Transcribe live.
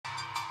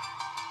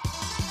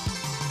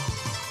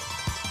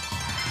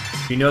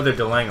you know they're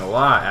delaying a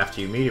lot after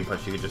you medium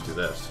punch, you can just do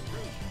this.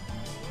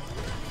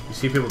 You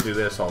see people do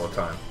this all the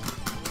time.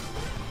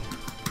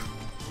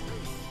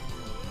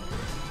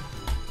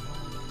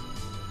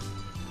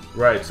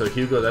 Right, so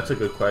Hugo, that's a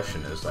good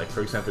question. Is like,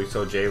 for example, you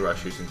saw J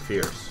Rush using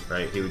Fierce,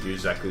 right? He would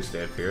use Zeku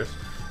stand Fierce.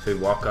 So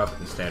he'd walk up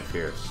and stand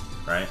Fierce,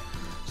 right?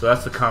 So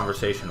that's the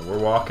conversation. We're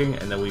walking,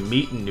 and then we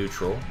meet in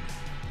neutral,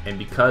 and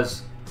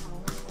because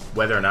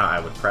whether or not I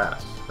would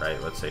press,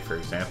 right? Let's say, for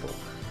example,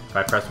 if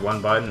I press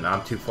one button and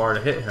I'm too far to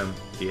hit him,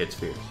 he hits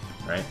Fierce,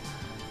 right?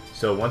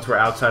 So once we're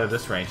outside of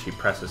this range, he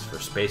presses for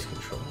space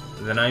control.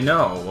 And then I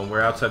know when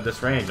we're outside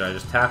this range and I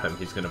just tap him,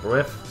 he's going to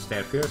whiff,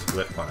 stand Fierce,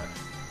 whiff punish.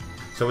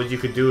 So what you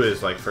could do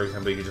is, like, for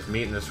example, you could just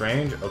meet in this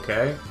range,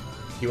 okay,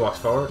 he walks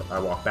forward, I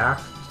walk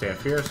back, stand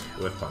Fierce,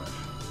 whiff punish.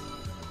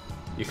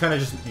 You kind of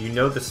just, you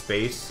know the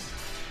space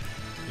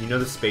he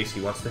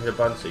wants to hit a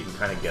button, so you can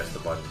kind of guess the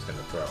button he's going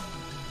to throw.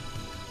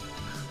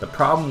 The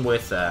problem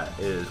with that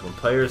is when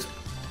players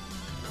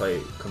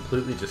play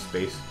completely just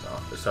based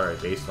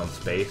on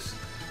space,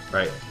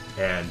 right,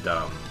 and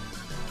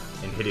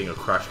hitting a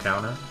crush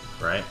counter,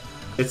 right,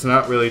 it's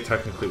not really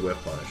technically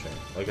whiff punishing.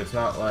 Like, it's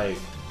not like,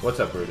 what's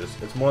up, Brutus?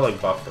 It's more like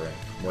buffering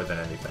more than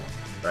anything,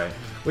 right?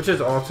 Which is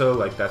also,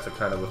 like, that's a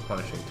kind of whiff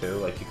punishing too.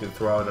 Like, you can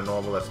throw out a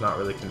normal that's not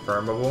really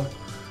confirmable,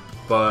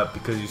 but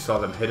because you saw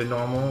them hit a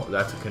normal,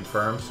 that's a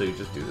confirm, so you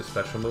just do the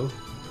special move.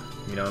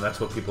 You know, and that's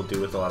what people do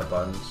with a lot of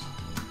buttons.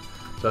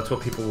 So that's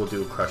what people will do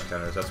with crush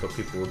counters. That's what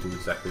people will do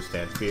with Zeku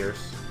stand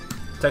Fierce.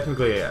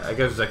 Technically, I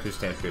guess Zeku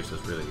stand Fierce is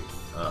really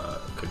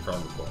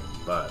confirmable,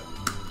 but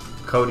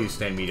Cody's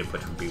stand medium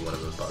punch would be one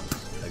of those buttons,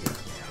 I guess.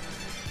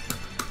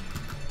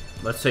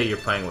 Let's say you're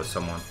playing with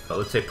someone, but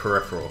let's say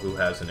Peripheral, who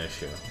has an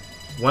issue.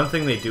 One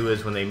thing they do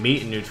is when they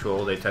meet in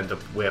neutral, they tend to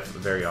whiff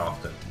very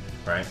often,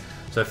 right?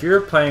 So if you're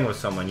playing with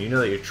someone, you know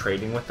that you're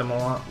trading with them a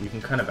lot, you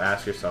can kind of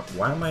ask yourself,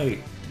 why am I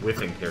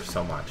whiffing here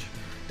so much?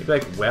 You'd be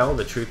like, well,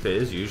 the truth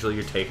is, usually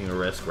you're taking a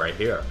risk right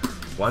here.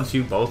 Once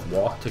you both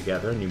walk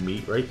together and you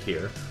meet right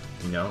here,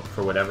 you know,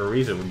 for whatever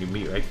reason, when you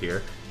meet right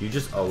here, you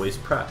just always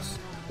press.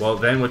 Well,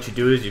 then what you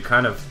do is you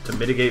kind of, to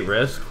mitigate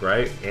risk,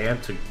 right,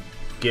 and to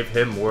give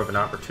him more of an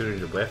opportunity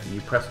to whiff, you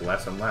press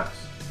less and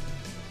less.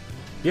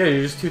 Yeah,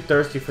 you're just too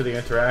thirsty for the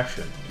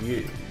interaction.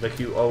 You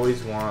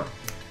always want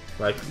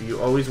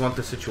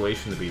the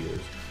situation to be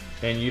yours,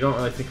 and you don't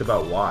really think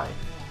about why.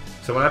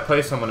 So when I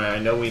play someone and I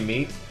know we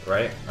meet,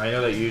 right, I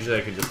know that usually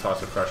I can just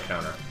toss a crush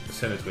counter as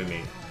soon as we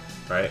meet,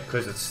 right,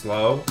 because it's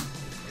slow,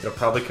 it'll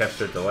probably catch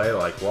their delay,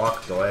 like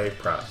walk, delay,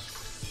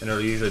 press, and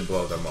it'll usually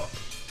blow them up,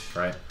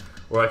 right?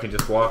 Or I can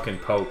just walk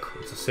and poke,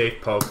 it's a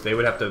safe poke, they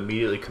would have to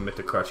immediately commit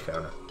to crush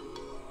counter,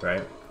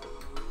 right?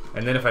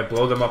 And then if I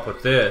blow them up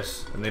with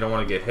this, and they don't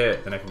want to get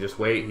hit, then I can just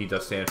wait, he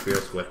does stand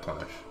Fierce, whiff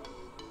punish,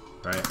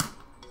 right?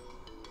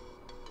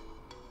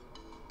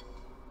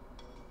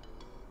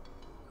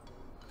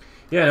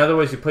 Yeah, in other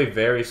words, you play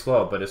very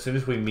slow, but as soon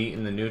as we meet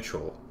in the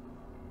neutral,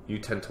 you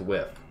tend to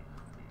whiff.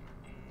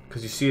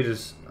 Because you see it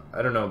as,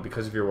 I don't know,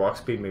 because of your walk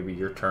speed, maybe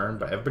your turn,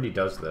 but everybody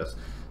does this.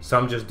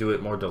 Some just do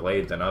it more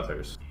delayed than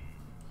others.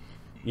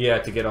 Yeah,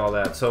 to get all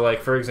that. So,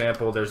 like, for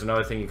example, there's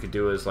another thing you could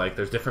do is, like,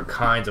 there's different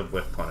kinds of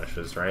whiff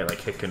punishes, right?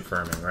 Like hit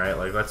confirming, right?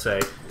 Like, let's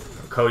say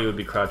Cody would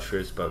be crouch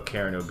fierce, but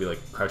Karen would be, like,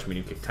 crouch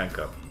medium kick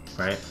Tenko,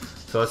 right?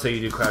 So let's say you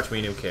do crouch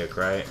medium kick,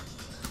 right?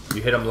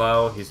 You hit him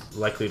low, he's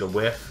likely to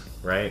whiff,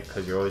 right?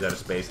 Because you're always out of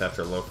space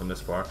after a low from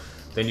this far.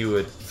 Then you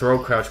would throw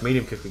crouch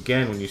medium kick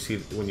again when you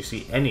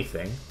see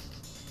anything,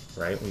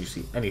 right? When you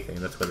see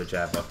anything, that's why the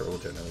jab buffer will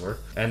generally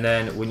work. And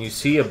then when you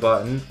see a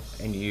button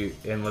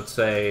and let's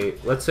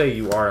say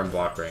you are in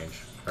block range,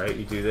 right?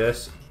 You do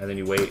this and then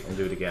you wait and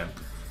do it again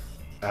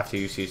after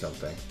you see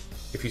something.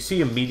 If you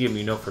see a medium,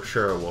 you know for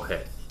sure it will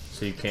hit,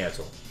 so you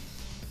cancel.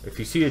 If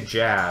you see a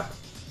jab,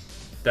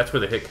 that's where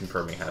the hit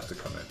confirming has to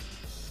come in.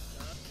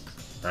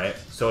 Right?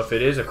 So if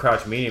it is a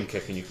crouch medium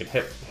kick and you can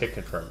hit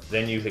confirm,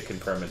 then you hit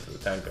confirm into the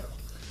Tenko.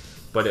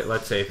 But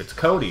let's say if it's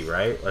Cody,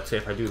 right? Let's say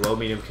if I do low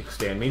medium kick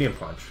stand medium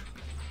punch.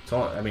 It's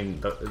only, I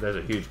mean, there's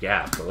a huge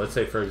gap. But let's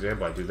say, for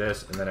example, I do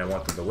this and then I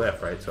want them to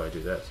whiff, right? So I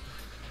do this.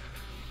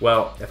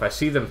 Well, if I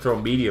see them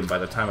throw medium by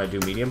the time I do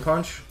medium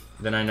punch,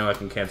 then I know I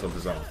can cancel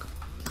the zonk,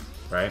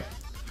 right?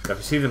 But if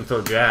I see them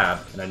throw jab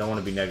and I don't want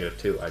to be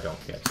 -2, I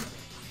don't cancel,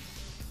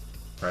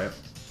 right?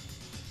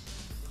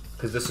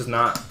 Because this is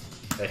not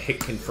a hit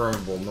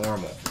confirmable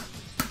normal,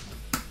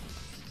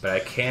 but I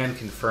can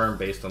confirm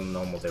based on the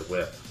normal they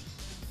whiff,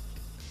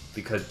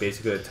 because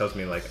basically it tells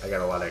me, like, I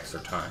got a lot of extra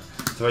time.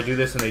 So if I do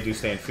this and they do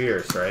stand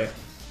fierce, right?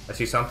 I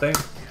see something,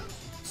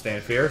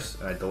 stand fierce,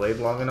 and I delayed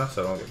long enough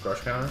so I don't get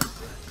crush counter,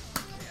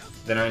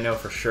 then I know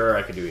for sure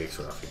I could do EX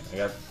Ruffian. I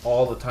got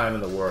all the time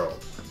in the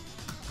world,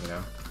 you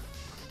know?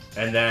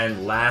 And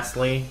then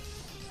lastly,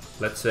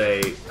 let's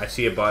say I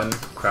see a button,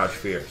 crouch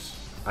fierce.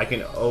 I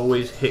can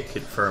always hit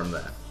confirm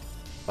that.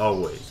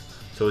 Always.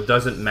 So it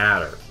doesn't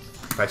matter.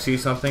 If I see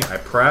something, I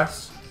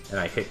press and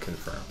I hit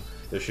confirm.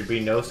 There should be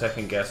no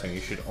second guessing.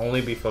 You should only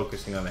be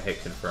focusing on the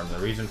hit confirm. The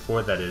reason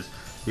for that is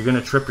you're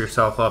gonna trip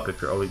yourself up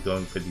if you're always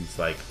going for these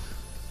like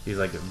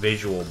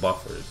visual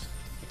buffers.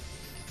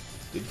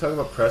 Did you talk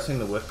about pressing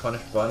the whiff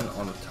punish button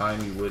on the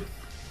time you would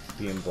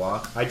be in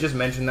block? I just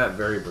mentioned that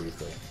very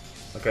briefly.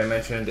 Like I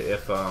mentioned,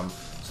 if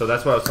so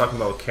that's what I was talking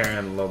about with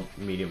Karen low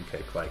medium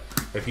kick. Like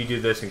if you do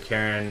this and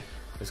Karen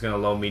is gonna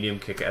low medium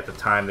kick at the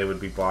time they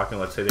would be blocking.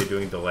 Let's say they're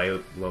doing delay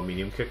low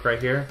medium kick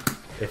right here.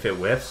 If it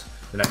whiffs,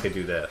 then I could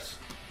do this.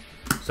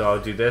 So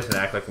I'll do this and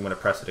act like I'm gonna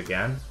press it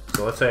again.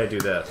 So let's say I do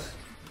this,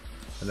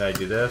 and then I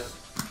do this.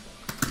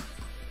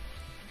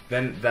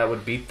 Then that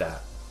would beat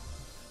that.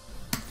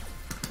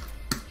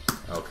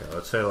 Okay,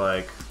 let's say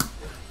like,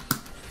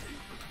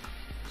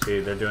 see,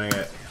 they're doing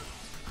it.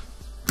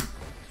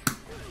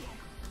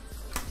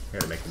 I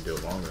gotta make him do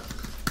it longer.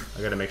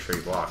 I gotta make sure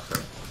he blocks,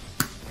 right?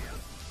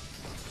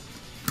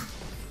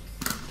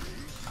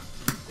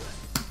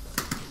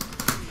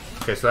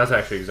 Okay, so that's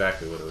actually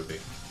exactly what it would be.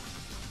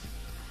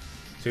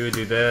 So we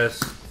do this.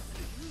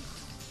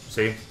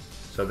 See?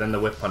 So then the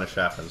whiff punish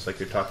happens, like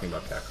you're talking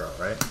about Kakarot,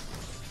 right?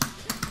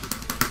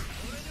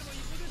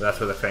 So that's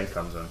where the feint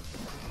comes in,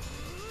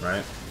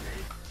 right?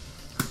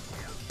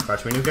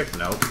 Crouch medium kick?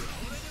 Nope.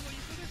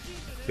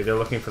 See, they're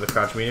looking for the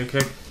crouch medium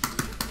kick.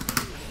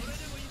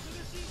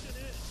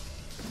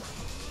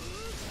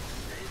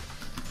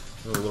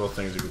 Little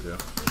things you could do.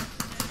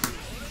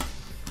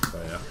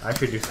 So yeah, I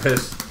actually do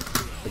this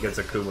against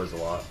Akumas a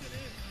lot.